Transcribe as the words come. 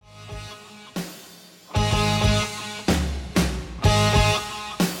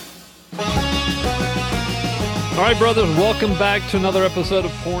All right, brothers, welcome back to another episode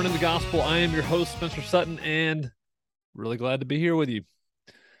of Pouring in the Gospel. I am your host, Spencer Sutton, and really glad to be here with you.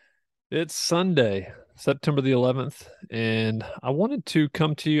 It's Sunday, September the 11th, and I wanted to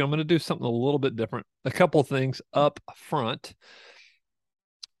come to you. I'm going to do something a little bit different. A couple things up front.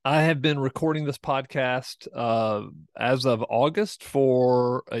 I have been recording this podcast as of August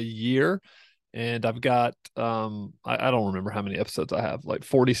for a year. And I've got, I don't remember how many episodes I have, like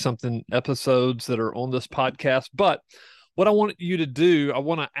 40 something episodes that are on this podcast. But what I want you to do, I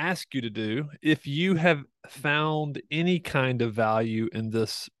want to ask you to do, if you have found any kind of value in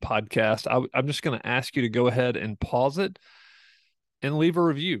this podcast, I'm just going to ask you to go ahead and pause it and leave a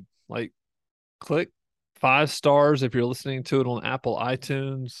review. Like, click 5 stars if you're listening to it on Apple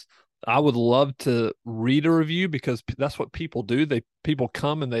iTunes. I would love to read a review because that's what people do. People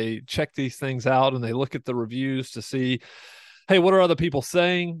come and they check these things out and they look at the reviews to see, hey, what are other people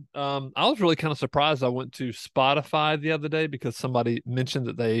saying? I was really kind of surprised. I went to Spotify the other day because somebody mentioned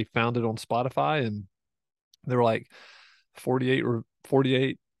that they found it on Spotify and they were like 48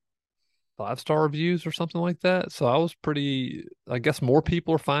 5-star reviews or something like that. So I guess more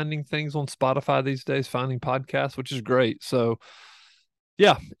people are finding things on Spotify these days, finding podcasts, which is great. So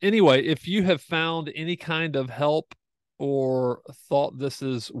yeah, anyway, if you have found any kind of help or thought this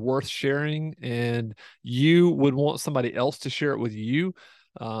is worth sharing and you would want somebody else to share it with you,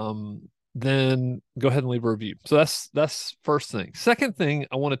 then go ahead and leave a review. So that's first thing. Second thing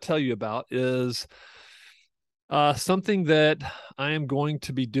I want to tell you about is something that I am going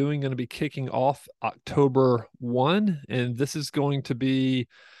to be kicking off October 1. And this is going to be,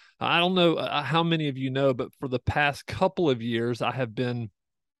 I don't know how many of you know, but for the past couple of years, I have been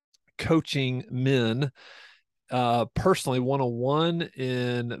coaching men personally one-on-one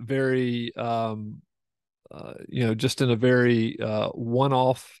in very, just in a very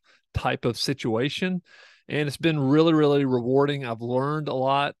one-off type of situation. And it's been really, really rewarding. I've learned a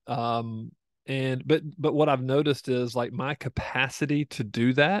lot. But what I've noticed is like my capacity to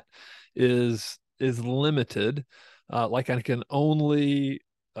do that is limited. Like I can only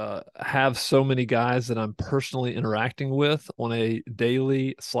have so many guys that I'm personally interacting with on a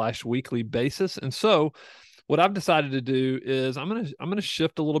daily/weekly basis. And so what I've decided to do is I'm gonna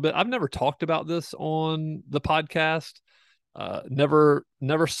shift a little bit. I've never talked about this on the podcast. Never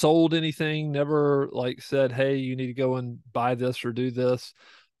sold anything, never like said, hey, you need to go and buy this or do this.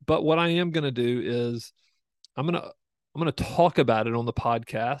 But what I am going to do is I'm going to talk about it on the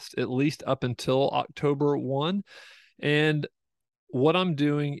podcast at least up until October 1. And what I'm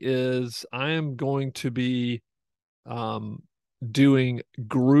doing is I am going to be doing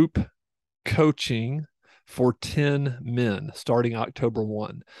group coaching for 10 men starting October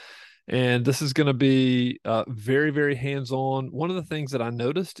 1. And this is going to be very, very hands-on. One of the things that I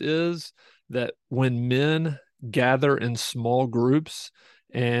noticed is that when men gather in small groups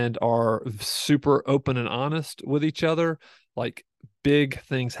and are super open and honest with each other, like big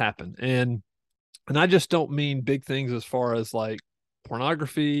things happen. And I just don't mean big things as far as like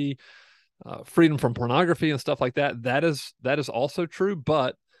pornography, freedom from pornography and stuff like that. That is also true,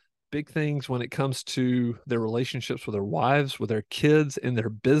 but big things when it comes to their relationships with their wives, with their kids, and their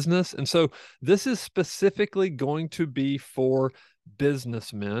business. And so this is specifically going to be for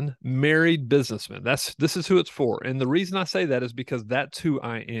businessmen, married businessmen. This is who it's for. And the reason I say that is because that's who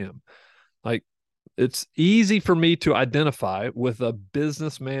I am. Like, it's easy for me to identify with a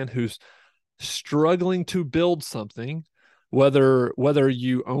businessman who's struggling to build something, whether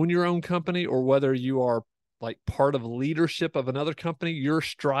you own your own company or whether you are like part of leadership of another company. You're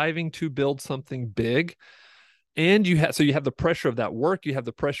striving to build something big, and you have the pressure of that work. You have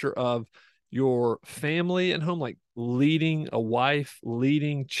the pressure of your family at home, like leading a wife,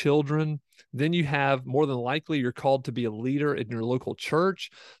 leading children. Then you have, more than likely, you're called to be a leader in your local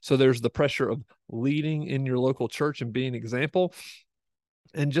church. So there's the pressure of leading in your local church and being an example.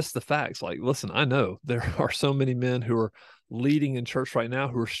 And just the facts, like, listen, I know there are so many men who are leading in church right now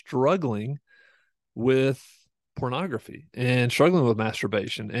who are struggling with pornography and struggling with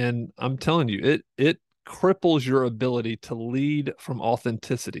masturbation. And I'm telling you, it cripples your ability to lead from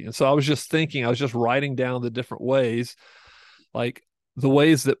authenticity. And so I was just writing down the different ways, like the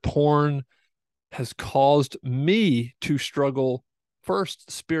ways that porn has caused me to struggle first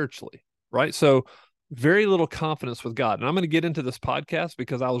spiritually, right? So very little confidence with God. And I'm going to get into this podcast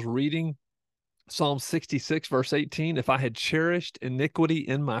because I was reading Psalm 66, verse 18, if I had cherished iniquity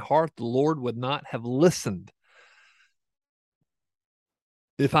in my heart, the Lord would not have listened.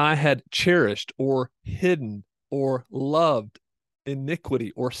 If I had cherished or hidden or loved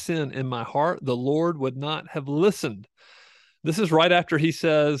iniquity or sin in my heart, the Lord would not have listened. This is right after he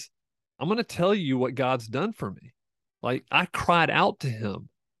says, I'm going to tell you what God's done for me. Like I cried out to him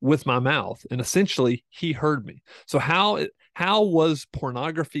with my mouth, and essentially he heard me. So how was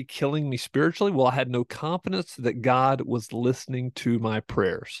pornography killing me spiritually? Well, I had no confidence that God was listening to my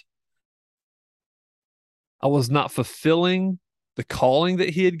prayers. I was not fulfilling the calling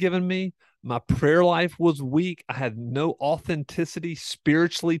that he had given me. My prayer life was weak. I had no authenticity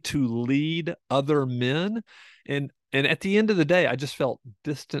spiritually to lead other men. And at the end of the day, I just felt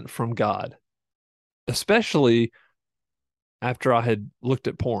distant from God, especially after I had looked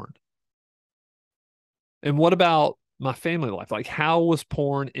at porn. And what about my family life? Like, how was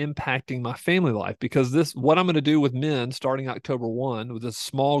porn impacting my family life? Because what I'm going to do with men starting October 1 with this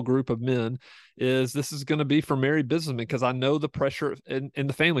small group of men is this is going to be for married businessmen because I know the pressure in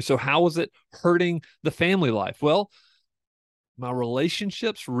the family. So, how is it hurting the family life? Well, my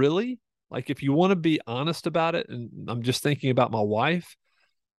relationships really, like, if you want to be honest about it, and I'm just thinking about my wife,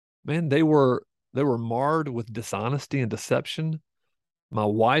 man, they were marred with dishonesty and deception. My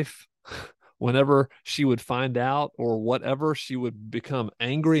wife, whenever she would find out or whatever, she would become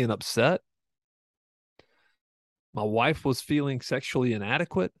angry and upset. My wife was feeling sexually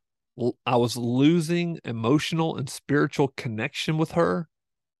inadequate. I was losing emotional and spiritual connection with her,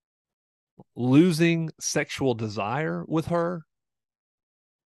 losing sexual desire with her,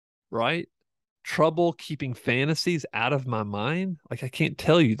 right? Trouble keeping fantasies out of my mind. Like I can't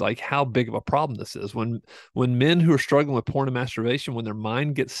tell you like how big of a problem this is. When men who are struggling with porn and masturbation, when their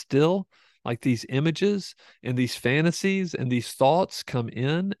mind gets still, like these images and these fantasies and these thoughts come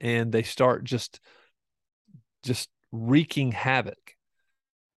in and they start just wreaking havoc.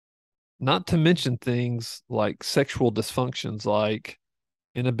 Not to mention things like sexual dysfunctions like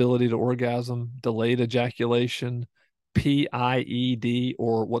inability to orgasm, delayed ejaculation, PIED,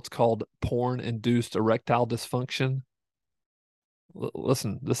 or what's called porn induced erectile dysfunction.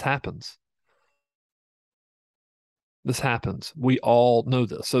 Listen, this happens. This happens. We all know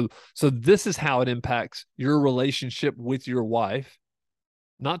this. So this is how it impacts your relationship with your wife.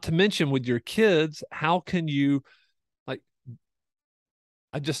 Not to mention with your kids, how can you like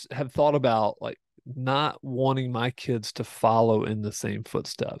I just have thought about like not wanting my kids to follow in the same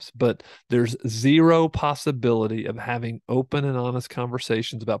footsteps, but there's zero possibility of having open and honest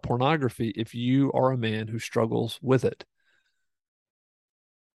conversations about pornography if you are a man who struggles with it.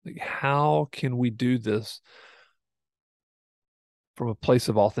 Like, how can we do this from a place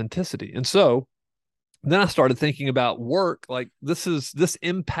of authenticity? And so then I started thinking about work. Like this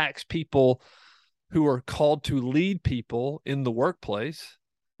impacts people who are called to lead people in the workplace.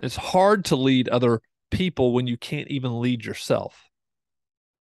 It's hard to lead other people when you can't even lead yourself.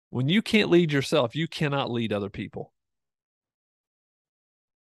 When you can't lead yourself, you cannot lead other people.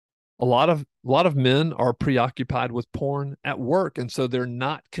 A lot of men are preoccupied with porn at work, and so they're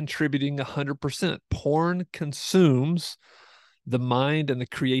not contributing 100%. Porn consumes the mind and the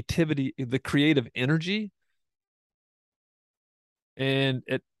creativity, the creative energy, and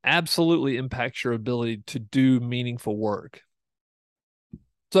it absolutely impacts your ability to do meaningful work.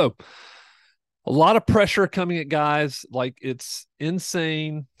 So, a lot of pressure coming at guys. Like it's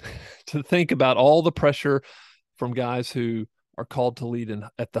insane to think about all the pressure from guys who are called to lead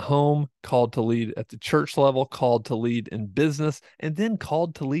at the home, called to lead at the church level, called to lead in business, and then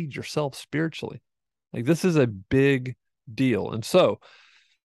called to lead yourself spiritually. Like this is a big deal. And so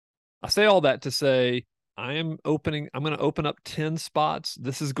I say all that to say I'm going to open up 10 spots.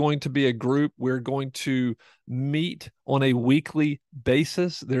 This is going to be a group. We're going to meet on a weekly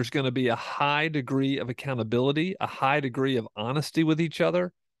basis. There's going to be a high degree of accountability, a high degree of honesty with each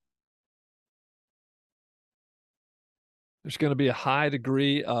other. There's going to be a high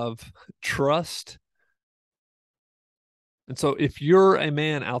degree of trust. And so if you're a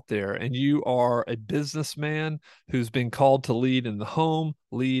man out there and you are a businessman who's been called to lead in the home,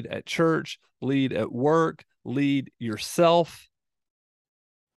 lead at church, lead at work, lead yourself,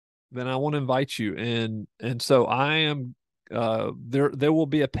 then I want to invite you. And so I am there will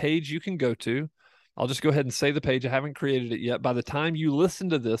be a page you can go to. I'll just go ahead and say the page. I haven't created it yet. By the time you listen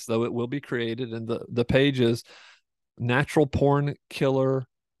to this, though, it will be created. And the page is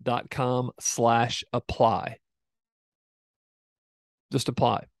naturalpornkiller.com/apply. Just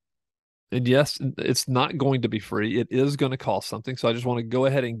apply. And yes, it's not going to be free. It is going to cost something. So I just want to go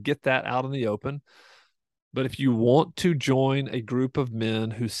ahead and get that out in the open. But if you want to join a group of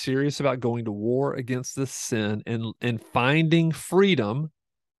men who's serious about going to war against this sin and finding freedom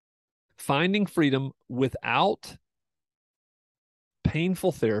without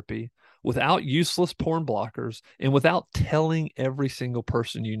painful therapy, without useless porn blockers, and without telling every single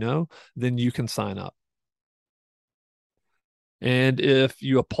person you know, then you can sign up. And if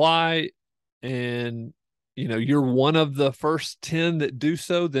you apply and you're one of the first 10 that do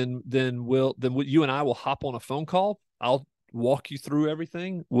so, then you and I will hop on a phone call. I'll walk you through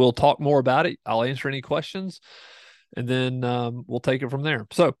everything. We'll talk more about it. I'll answer any questions, and then we'll take it from there.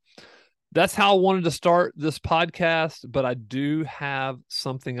 So that's how I wanted to start this podcast. But I do have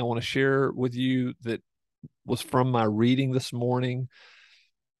something I want to share with you that was from my reading this morning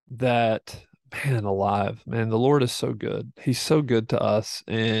that, man alive, man, the Lord is so good. He's so good to us.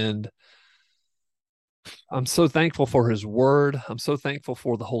 And I'm so thankful for his word. I'm so thankful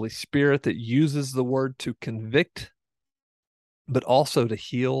for the Holy Spirit that uses the word to convict, but also to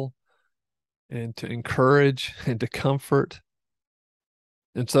heal and to encourage and to comfort.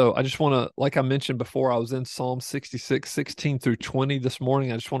 And so I just want to, like I mentioned before, I was in Psalm 66, 16 through 20 this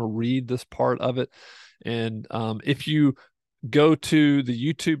morning. I just want to read this part of it. And if you go to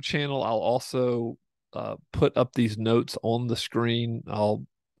the YouTube channel, I'll also put up these notes on the screen.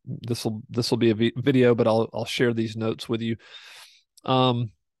 This will be a video, but I'll share these notes with you.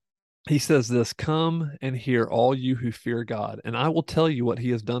 He says this: "Come and hear, all you who fear God, and I will tell you what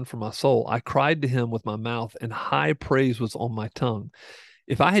he has done for my soul. I cried to him with my mouth, and high praise was on my tongue.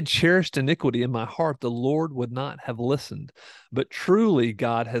 If I had cherished iniquity in my heart, the Lord would not have listened. But truly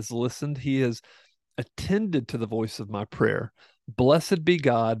God has listened. He has attended to the voice of my prayer. Blessed be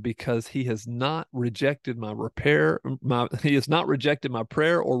God, because he has not rejected he has not rejected my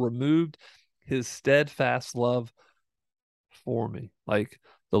prayer or removed his steadfast love for me." Like,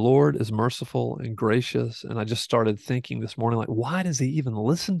 the Lord is merciful and gracious. And I just started thinking this morning, like, why does he even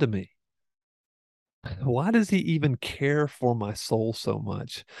listen to me? Why does he even care for my soul so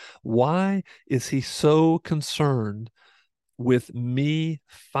much? Why is he so concerned with me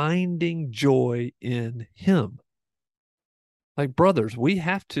finding joy in him? Like, brothers, we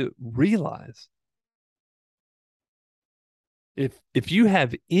have to realize, if you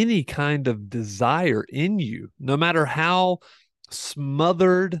have any kind of desire in you, no matter how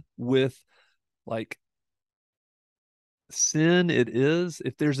smothered with like sin it is,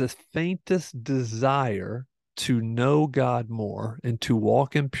 if there's a faintest desire to know God more and to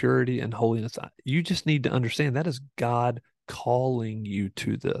walk in purity and holiness, you just need to understand that is God calling you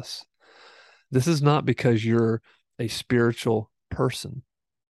to this. This is not because you're a spiritual person.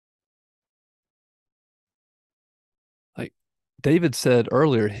 Like David said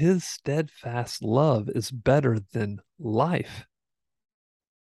earlier, his steadfast love is better than life.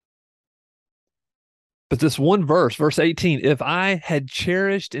 But this one verse, verse 18, "If I had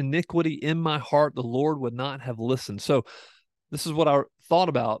cherished iniquity in my heart, the Lord would not have listened." So this is what I thought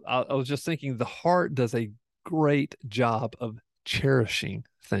about. I was just thinking the heart does a great job of cherishing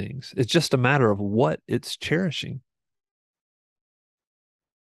things. It's just a matter of what it's cherishing.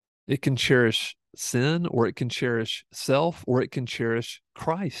 It can cherish sin, or it can cherish self, or it can cherish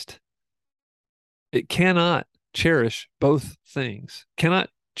Christ. It cannot cherish both things. Cannot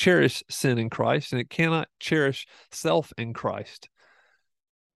cherish sin in Christ, and it cannot cherish self in Christ.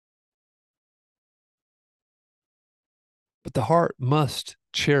 But the heart must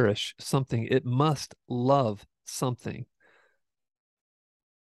cherish something. It must love something.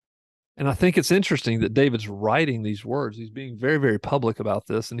 And I think it's interesting that David's writing these words. He's being very, very public about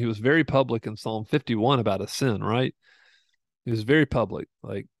this. And he was very public in Psalm 51 about a sin, right? He was very public.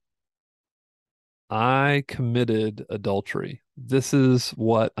 Like, I committed adultery. This is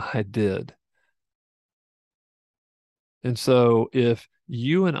what I did. And so if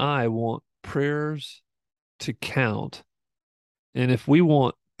you and I want prayers to count, and if we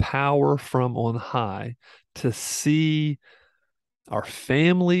want power from on high to see our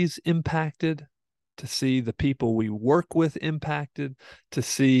families impacted, to see the people we work with impacted, to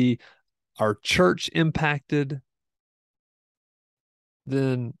see our church impacted,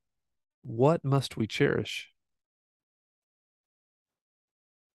 then what must we cherish?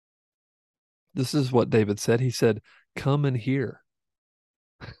 This is what David said. He said, "Come and hear."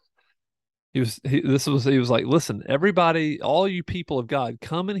 He was like, "Listen, everybody, all you people of God,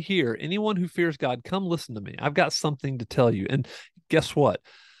 come and hear. Anyone who fears God, come listen to me. I've got something to tell you." And guess what?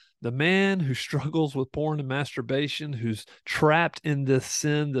 The man who struggles with porn and masturbation, who's trapped in this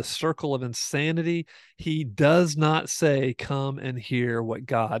sin, this circle of insanity, he does not say, "Come and hear what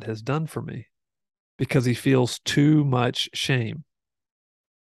God has done for me," because he feels too much shame.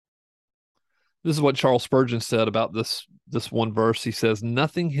 This is what Charles Spurgeon said about this one verse. He says,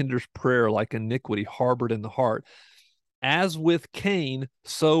 "Nothing hinders prayer like iniquity harbored in the heart. As with Cain,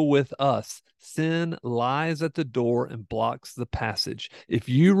 so with us. Sin lies at the door and blocks the passage. If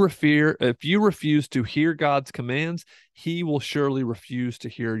you refuse to hear God's commands, he will surely refuse to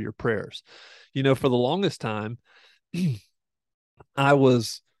hear your prayers." For the longest time, I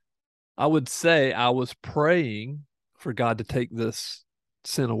was, I would say I was praying for God to take this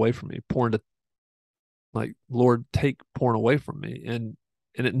sin away from me, pouring to like, Lord, take porn away from me. And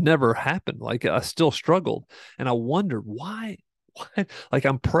it never happened. Like I still struggled. And I wondered why, like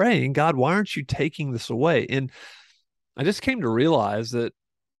I'm praying, God, why aren't you taking this away? And I just came to realize that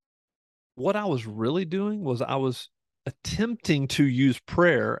what I was really doing was I was attempting to use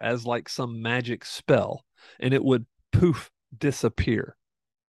prayer as like some magic spell, and it would poof disappear.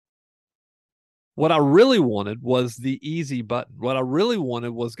 What I really wanted was the easy button. What I really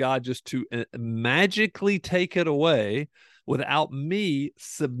wanted was God just to magically take it away without me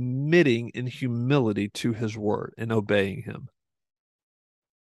submitting in humility to his word and obeying him.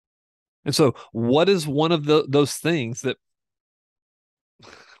 And so, what is one of those things that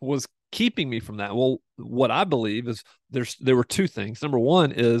was keeping me from that? Well, what I believe is there were two things. Number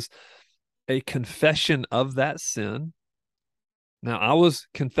one is a confession of that sin. Now, I was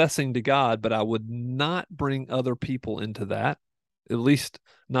confessing to God, but I would not bring other people into that, at least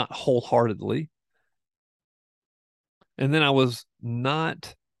not wholeheartedly. And then I was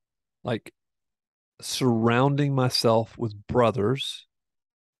not like surrounding myself with brothers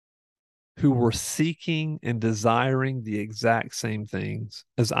who were seeking and desiring the exact same things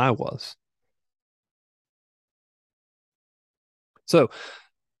as I was. So,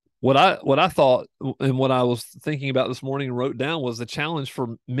 what I thought and what I was thinking about this morning and wrote down was the challenge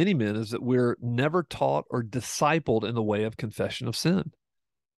for many men is that we're never taught or discipled in the way of confession of sin.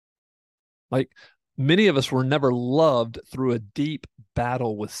 Like many of us were never loved through a deep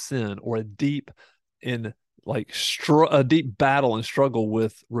battle with sin or a deep in a deep battle and struggle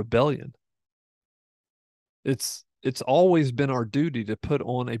with rebellion. It's always been our duty to put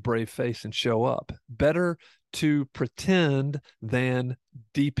on a brave face and show up. Better to pretend than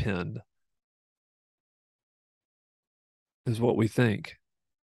depend is what we think.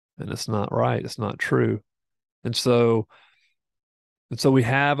 And it's not right. It's not true. And so we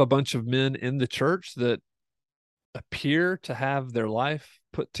have a bunch of men in the church that appear to have their life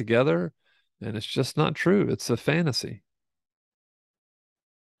put together, and it's just not true. It's a fantasy.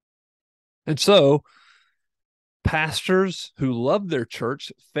 And so pastors who love their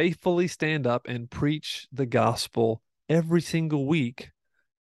church faithfully stand up and preach the gospel every single week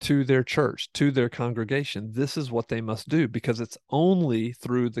to their church, to their congregation. This is what they must do because it's only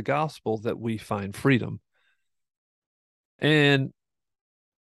through the gospel that we find freedom. And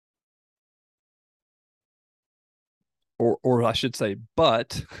or I should say,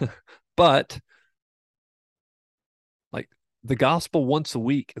 but like the gospel once a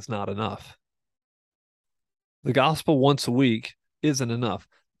week is not enough. The gospel once a week isn't enough.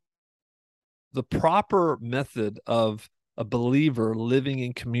 The proper method of a believer living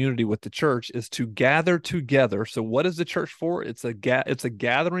in community with the church is to gather together. So what is the church for? It's a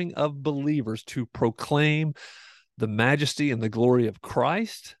gathering of believers to proclaim the majesty and the glory of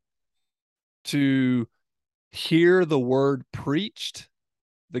Christ, to hear the word preached,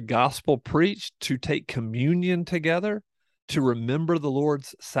 the gospel preached, to take communion together, to remember the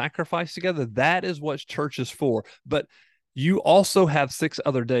Lord's sacrifice together. That is what church is for. But you also have 6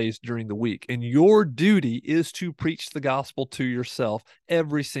 other days during the week, and your duty is to preach the gospel to yourself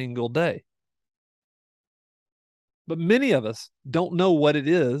every single day. But many of us don't know what it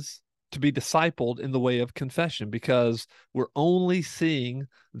is to be discipled in the way of confession because we're only seeing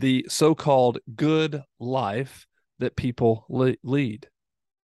the so-called good life that people lead.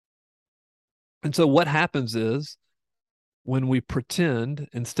 And so what happens is when we pretend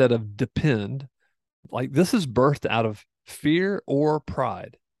instead of depend, like this is birthed out of fear or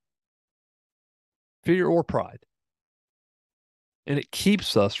pride. Fear or pride. And it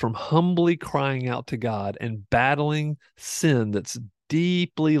keeps us from humbly crying out to God and battling sin that's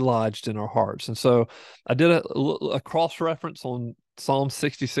deeply lodged in our hearts. And so I did a cross reference on Psalm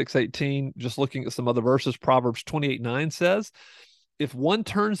 66:18, just looking at some other verses. Proverbs 28:9 says, if one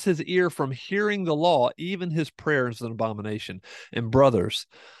turns his ear from hearing the law, even his prayer is an abomination. And brothers,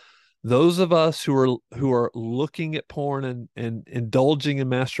 those of us who are looking at porn and indulging in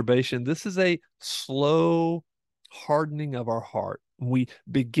masturbation, this is a slow hardening of our heart. We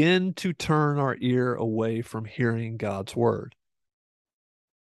begin to turn our ear away from hearing God's word.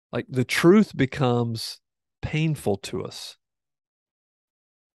 Like the truth becomes painful to us.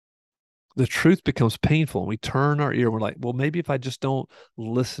 The truth becomes painful and we turn our ear. We're like, well, maybe if I just don't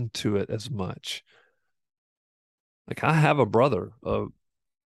listen to it as much. Like I have a brother, a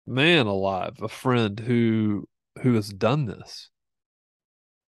man alive, a friend who has done this.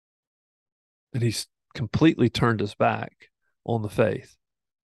 And he's completely turned his back on the faith.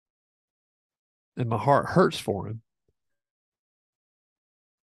 And my heart hurts for him.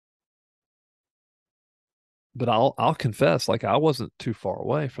 But I'll confess, like I wasn't too far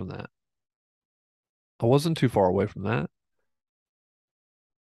away from that. I wasn't too far away from that.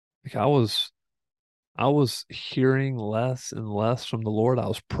 Like I was hearing less and less from the Lord. I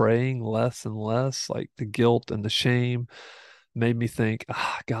was praying less and less. Like the guilt and the shame made me think,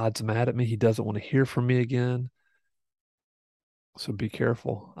 God's mad at me. He doesn't want to hear from me again. So be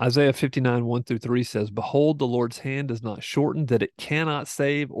careful. Isaiah 59, 1 through 3 says, Behold, the Lord's hand is not shortened that it cannot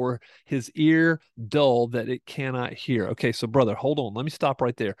save, or his ear dull that it cannot hear. Okay, so brother, hold on. Let me stop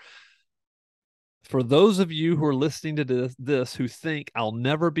right there. For those of you who are listening to this who think I'll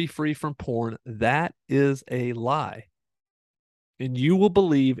never be free from porn, that is a lie. And you will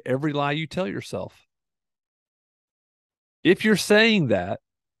believe every lie you tell yourself. If you're saying that,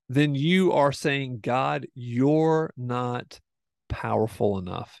 then you are saying, God, you're not powerful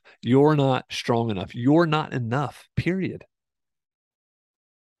enough. You're not strong enough. You're not enough, period.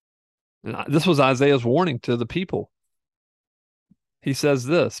 And this was Isaiah's warning to the people. He says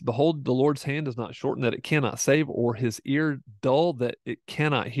this, Behold, the Lord's hand is not shortened that it cannot save, or his ear dull that it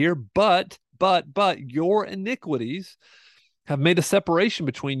cannot hear. But your iniquities have made a separation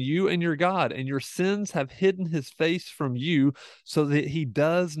between you and your God, and your sins have hidden his face from you so that he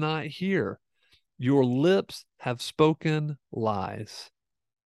does not hear. Your lips have spoken lies.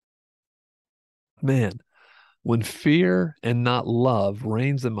 Man, when fear and not love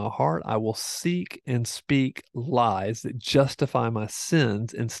reigns in my heart, I will seek and speak lies that justify my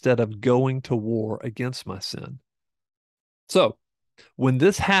sins instead of going to war against my sin. So, when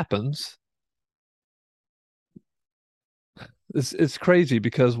this happens, it's crazy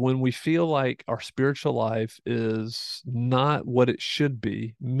because when we feel like our spiritual life is not what it should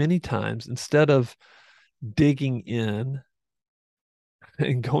be, many times instead of digging in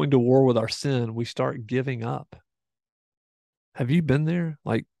and going to war with our sin, we start giving up. Have you been there?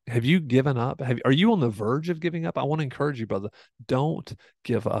 Like, have you given up? Are you on the verge of giving up? I want to encourage you, brother. Don't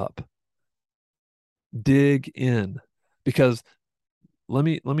give up. Dig in because I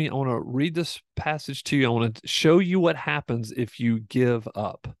want to read this passage to you. I want to show you what happens if you give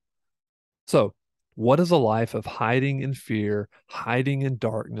up. So, what is a life of hiding in fear, hiding in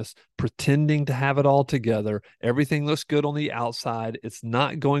darkness, pretending to have it all together? Everything looks good on the outside. It's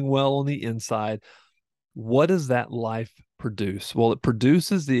not going well on the inside. What does that life produce? Well, it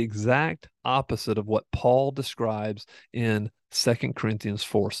produces the exact opposite of what Paul describes in 2 Corinthians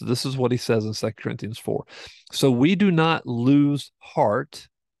 4. So this is what he says in 2 Corinthians 4. So we do not lose heart,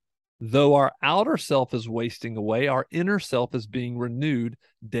 though our outer self is wasting away, our inner self is being renewed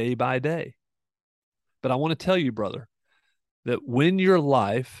day by day. But I want to tell you, brother, that when your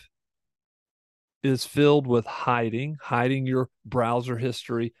life is filled with hiding your browser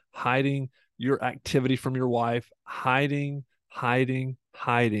history, hiding your activity from your wife, hiding,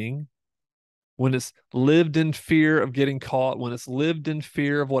 when it's lived in fear of getting caught, when it's lived in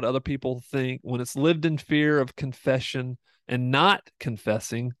fear of what other people think, when it's lived in fear of confession and not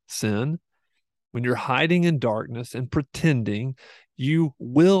confessing sin, when you're hiding in darkness and pretending, you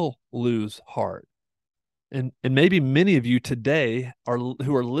will lose heart. And maybe many of you today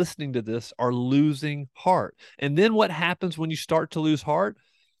who are listening to this are losing heart. And then what happens when you start to lose heart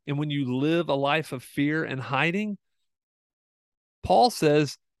and when you live a life of fear and hiding? Paul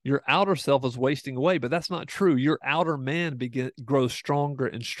says your outer self is wasting away, but that's not true. Your outer man grows stronger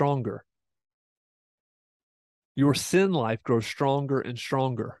and stronger. Your sin life grows stronger and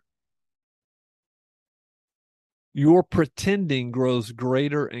stronger. Your pretending grows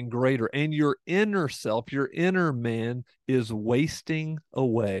greater and greater, and your inner self, your inner man, is wasting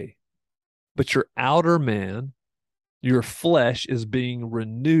away. But your outer man, your flesh, is being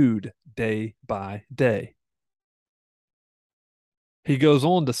renewed day by day. He goes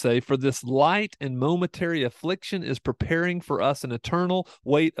on to say, For this light and momentary affliction is preparing for us an eternal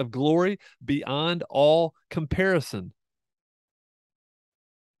weight of glory beyond all comparison.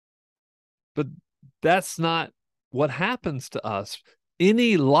 But that's not what happens to us.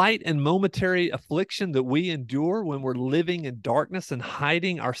 Any light and momentary affliction that we endure when we're living in darkness and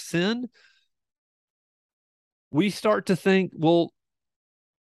hiding our sin, we start to think, well,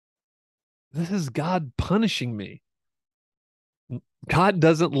 this is God punishing me. God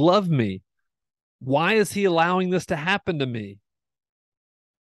doesn't love me. Why is he allowing this to happen to me?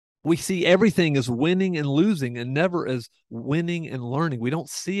 We see everything as winning and losing and never as winning and learning. We don't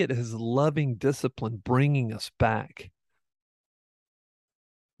see it as loving discipline bringing us back.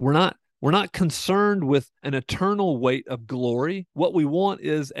 We're not concerned with an eternal weight of glory. What we want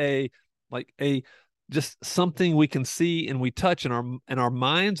is just something we can see and we touch, and our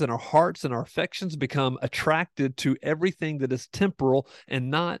minds and our hearts and our affections become attracted to everything that is temporal and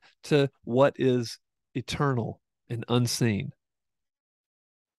not to what is eternal and unseen.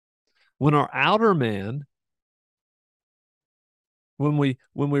 When our outer man, when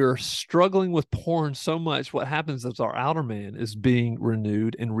we are struggling with porn so much, what happens is our outer man is being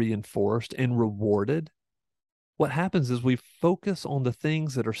renewed and reinforced and rewarded. What happens is we focus on the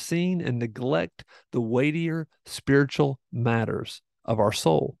things that are seen and neglect the weightier spiritual matters of our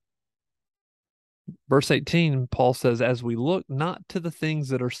soul. Verse 18, Paul says, as we look not to the things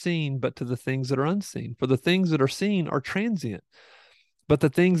that are seen, but to the things that are unseen. For the things that are seen are transient, but the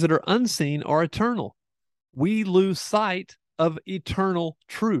things that are unseen are eternal. We lose sight of eternal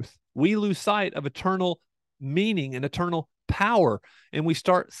truth. We lose sight of eternal meaning and eternal power. And we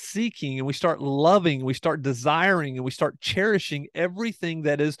start seeking and we start loving and we start desiring and we start cherishing everything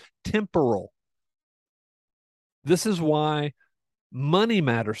that is temporal. This is why money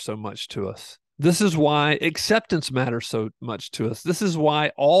matters so much to us. This is why acceptance matters so much to us. This is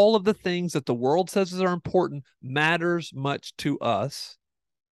why all of the things that the world says are important matters much to us.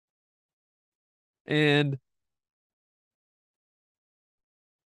 And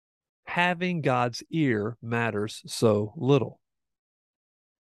having God's ear matters so little.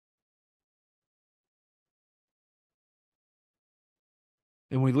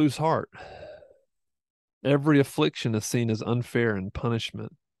 And we lose heart. Every affliction is seen as unfair and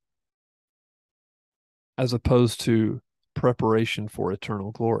punishment, as opposed to preparation for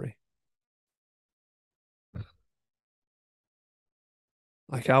eternal glory.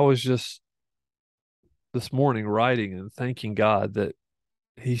 Like I was just this morning writing and thanking God that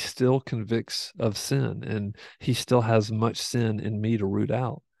he still convicts of sin and he still has much sin in me to root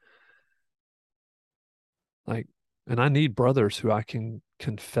out. Like, and I need brothers who I can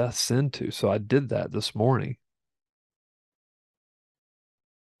confess sin to. So I did that this morning.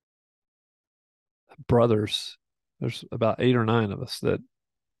 Brothers, there's about 8 or 9 of us that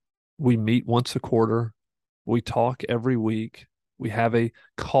we meet once a quarter. We talk every week. We have a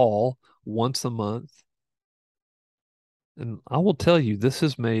call once a month. And I will tell you, this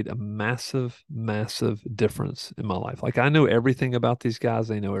has made a massive, massive difference in my life. Like I know everything about these guys.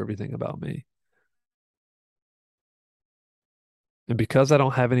 They know everything about me. And because I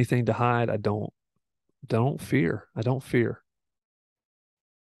don't have anything to hide, I don't fear. I don't fear.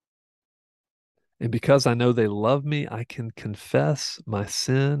 And because I know they love me, I can confess my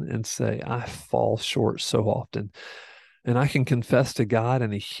sin and say, I fall short so often. And I can confess to God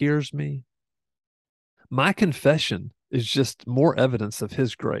and he hears me. My confession is just more evidence of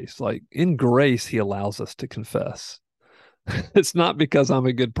his grace. Like in grace, he allows us to confess. It's not because I'm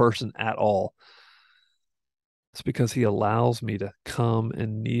a good person at all. It's because he allows me to come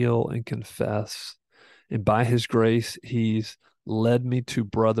and kneel and confess. And by his grace, he's led me to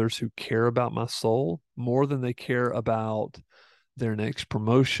brothers who care about my soul more than they care about their next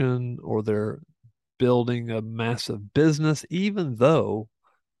promotion or their building a massive business, even though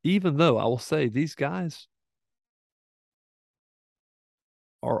I will say these guys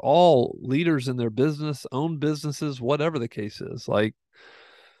are all leaders in their business, own businesses, whatever the case is. Like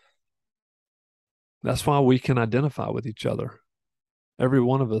that's why we can identify with each other. Every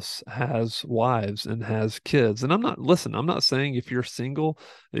one of us has wives and has kids. And I'm not saying if you're single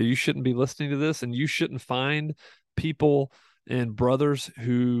that you shouldn't be listening to this and you shouldn't find people and brothers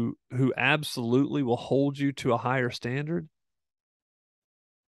who absolutely will hold you to a higher standard.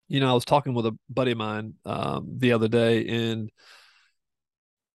 I was talking with a buddy of mine the other day, and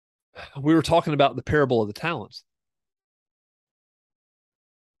we were talking about the parable of the talents.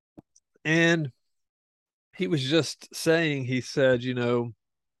 And he was just saying, he said,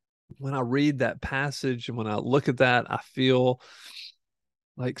 when I read that passage and when I look at that, I feel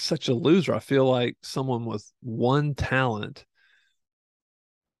like such a loser. I feel like someone with one talent,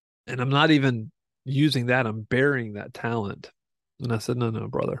 and I'm not even using that, I'm burying that talent. And I said, no, no,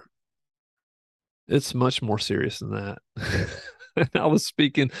 brother, it's much more serious than that. I was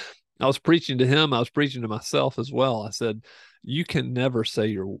preaching to him, I was preaching to myself as well. I said, you can never say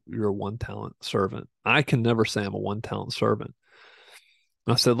you're a one talent servant. I can never say I'm a one talent servant.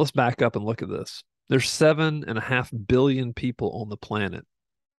 And I said, let's back up and look at this. There's 7.5 billion people on the planet.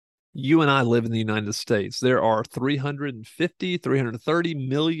 You and I live in the United States. There are 330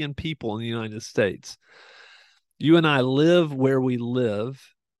 million people in the United States. You and I live where we live,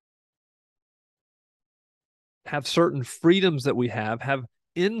 have certain freedoms that we have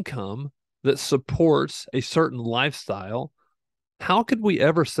income that supports a certain lifestyle. How could we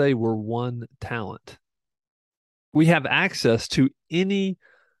ever say we're one talent? We have access to a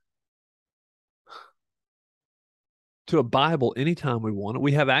Bible anytime we want it.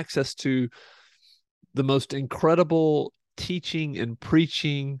 We have access to the most incredible teaching and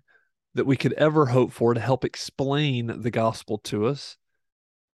preaching that we could ever hope for to help explain the gospel to us,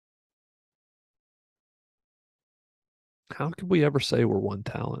 how could we ever say we're one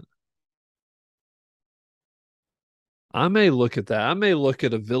talent? I may look at that. I may look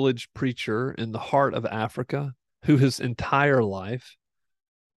at a village preacher in the heart of Africa who his entire life,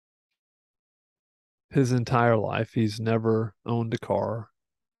 he's never owned a car,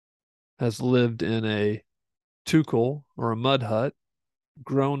 has lived in a tukul or a mud hut,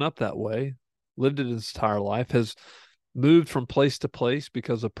 grown up that way, lived it his entire life, has moved from place to place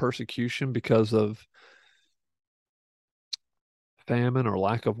because of persecution, because of famine or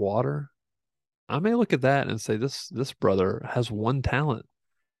lack of water. I may look at that and say this brother has one talent.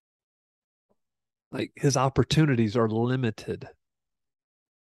 Like his opportunities are limited.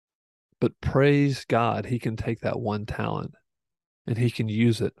 But praise God, he can take that one talent and he can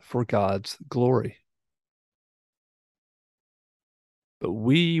use it for God's glory. But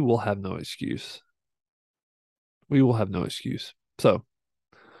we will have no excuse. We will have no excuse. So,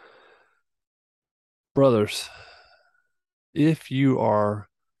 brothers, if you are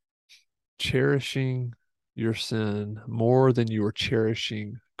cherishing your sin more than you are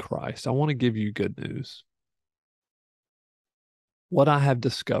cherishing Christ, I want to give you good news. What I have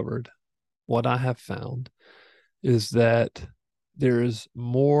discovered, what I have found is that there is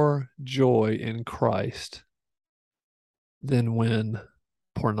more joy in Christ than when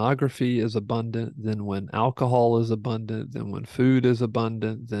pornography is abundant, than when alcohol is abundant, than when food is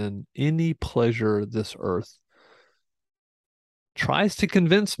abundant, than any pleasure this earth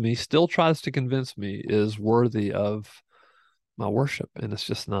still tries to convince me is worthy of my worship. And it's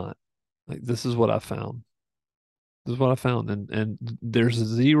just not. Like, this is what I found. This is what I found. And there's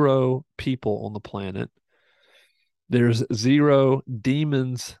zero people on the planet. There's zero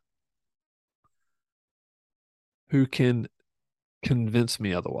demons who can convince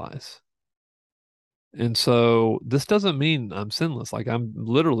me otherwise. And so this doesn't mean I'm sinless. Like, I'm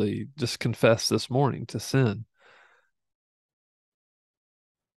literally just confessed this morning to sin.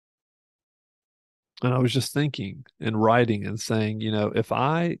 And I was just thinking and writing and saying,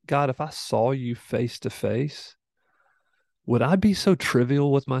 God, if I saw you face to face, would I be so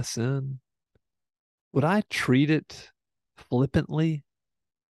trivial with my sin? Would I treat it flippantly?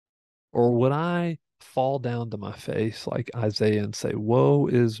 Or would I fall down to my face like Isaiah and say, woe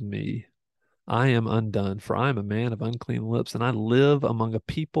is me. I am undone, for I am a man of unclean lips, and I live among a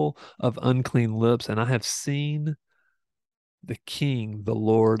people of unclean lips, and I have seen the King, the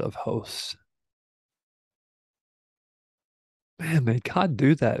Lord of hosts. Man, may God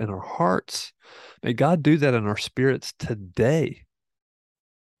do that in our hearts. May God do that in our spirits today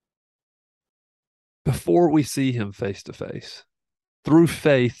before we see him face to face. Through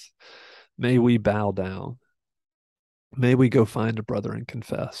faith, may we bow down. May we go find a brother and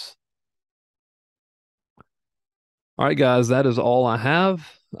confess. All right, guys, that is all I have.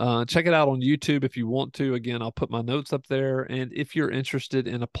 Check it out on YouTube if you want to. Again, I'll put my notes up there. And if you're interested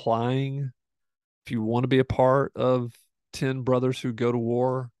in applying, if you want to be a part of 10 brothers who go to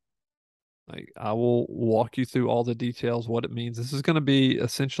war, like, I will walk you through all the details, what it means. This is going to be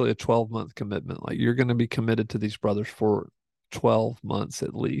essentially a 12-month commitment. Like, you're going to be committed to these brothers for 12 months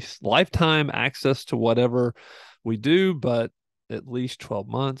at least. Lifetime access to whatever we do, but at least 12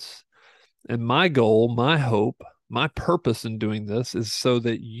 months. And my goal, my hope, my purpose in doing this is so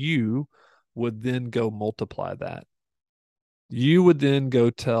that you would then go multiply that. You would then go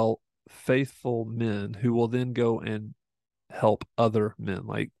tell faithful men who will then go and help other men.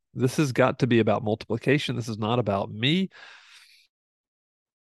 Like, this has got to be about multiplication. This is not about me.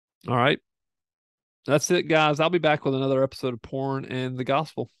 All right. That's it, guys. I'll be back with another episode of Porn and the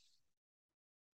Gospel.